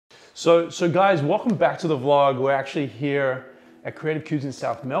So guys, welcome back to the vlog. We're actually here at Creative Cubes in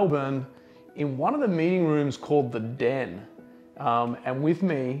South Melbourne in one of the meeting rooms called The Den. And with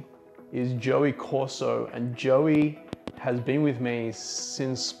me is Joey Corso, and Joey has been with me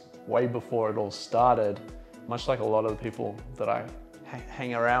since way before it all started, much like a lot of the people that I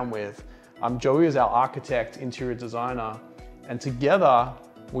hang around with. Joey is our architect, interior designer, and together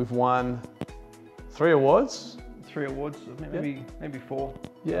we've won 3 awards. 3 awards, maybe 4.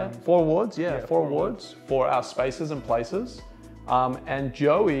 Yeah, 4 awards, four awards for our spaces and places. And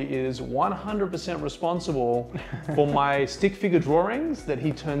Joey is 100% responsible for my stick figure drawings that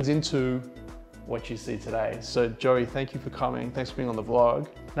he turns into what you see today. So Joey, thank you for coming. Thanks for being on the vlog.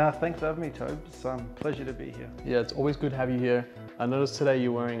 No, thanks for having me, Tobe. It's a pleasure to be here. Yeah, it's always good to have you here. I noticed today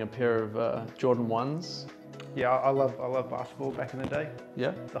you're wearing a pair of Jordan 1s. Yeah, I love basketball back in the day.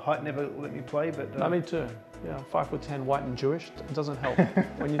 Yeah? The height never let me play, but... No, me too. Yeah, 5'10", white and Jewish. It doesn't help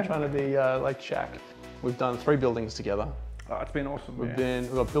when you're trying to be like Shaq. We've done 3 buildings together. Oh, it's been awesome. We've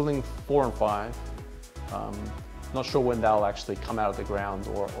got building 4 and 5. Not sure when they'll actually come out of the ground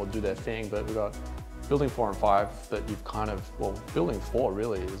or do their thing, but we've got building 4 and 5 that you've kind of, well, building 4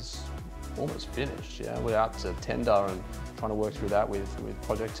 really is almost finished. Yeah, we're out to tender and trying to work through that with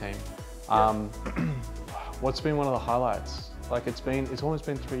project team. What's been one of the highlights? Like it's almost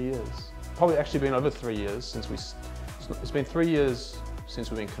been 3 years. Probably actually been over 3 years since it's been 3 years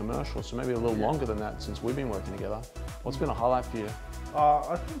since we've been commercial, so maybe a little longer than that since we've been working together. What's been a highlight for you?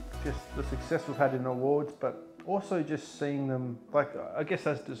 I think just the success we've had in awards, but also just seeing them, like I guess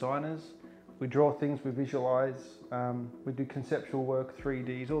as designers, we draw things, we visualize, we do conceptual work,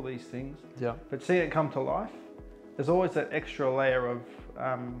 3Ds, all these things. Yeah. But seeing it come to life, there's always that extra layer of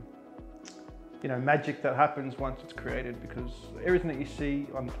magic that happens once it's created, because everything that you see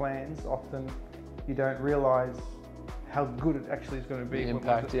on plans, often you don't realize how good it actually is going to be. The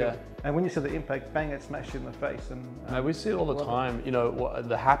impact, yeah. And when you see the impact, bang, it smashed you in the face. And we see it all the time. You know,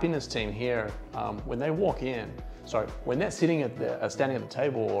 the happiness team here, when they walk in, when they're sitting standing at the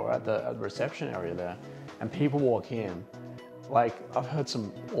table or at the reception area there, and people walk in, like I've heard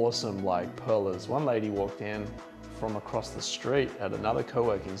some awesome like pearlers. One lady walked in from across the street at another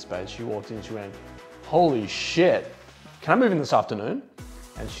co-working space. She walked in, she went, "Holy shit, can I move in this afternoon?"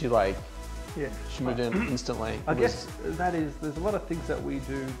 And she moved in instantly. I guess there's a lot of things that we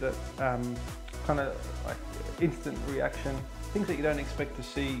do that kind of like instant reaction, things that you don't expect to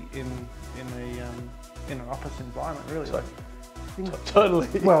see in an office environment, really. So, totally.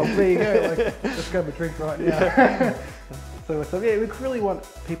 Well, there you go. Like, let's grab a drink right now. Yeah. So yeah, we really want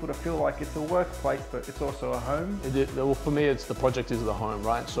people to feel like it's a workplace, but it's also a home. Well, for me, the project is the home,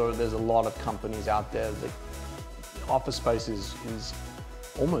 right? So there's a lot of companies out there that office space is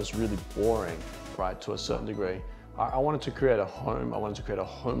almost really boring, right, to a certain degree. I wanted to create a home. I wanted to create a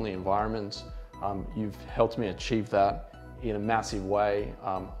homely environment. You've helped me achieve that in a massive way.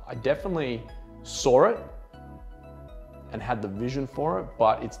 I definitely saw it and had the vision for it,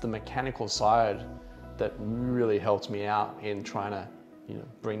 but it's the mechanical side that really helped me out in trying to,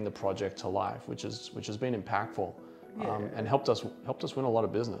 bring the project to life, which has been impactful, and helped us win a lot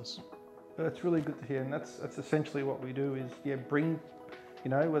of business. That's really good to hear, and that's essentially what we do is bring,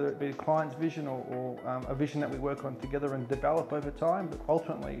 whether it be a client's vision or a vision that we work on together and develop over time. But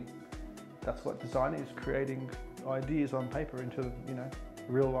ultimately, that's what design is: creating ideas on paper into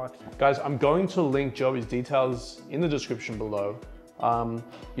real life. Guys, I'm going to link Joey's details in the description below.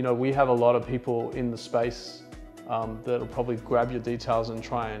 We have a lot of people in the space that'll probably grab your details and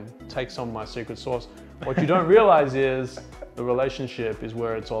try and take some of my secret sauce. What you don't realize is the relationship is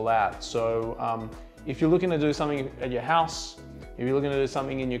where it's all at. So if you're looking to do something at your house, if you're looking to do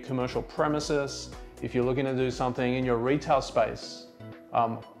something in your commercial premises, if you're looking to do something in your retail space,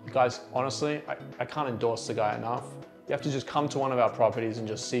 guys, honestly, I can't endorse the guy enough. You have to just come to one of our properties and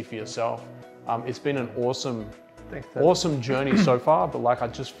just see for yourself. It's been an awesome journey so far, but I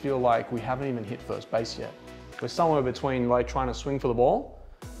just feel like we haven't even hit first base yet. We're somewhere between trying to swing for the ball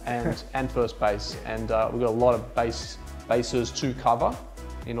and first base, and we've got a lot of bases to cover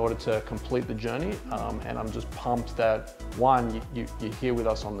in order to complete the journey. And I'm just pumped that 1, you're here with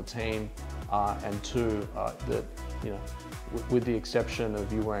us on the team, and 2, that with the exception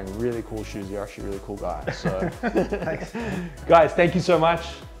of you wearing really cool shoes, you're actually a really cool guy. So, guys, thank you so much.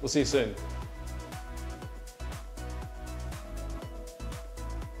 We'll see you soon.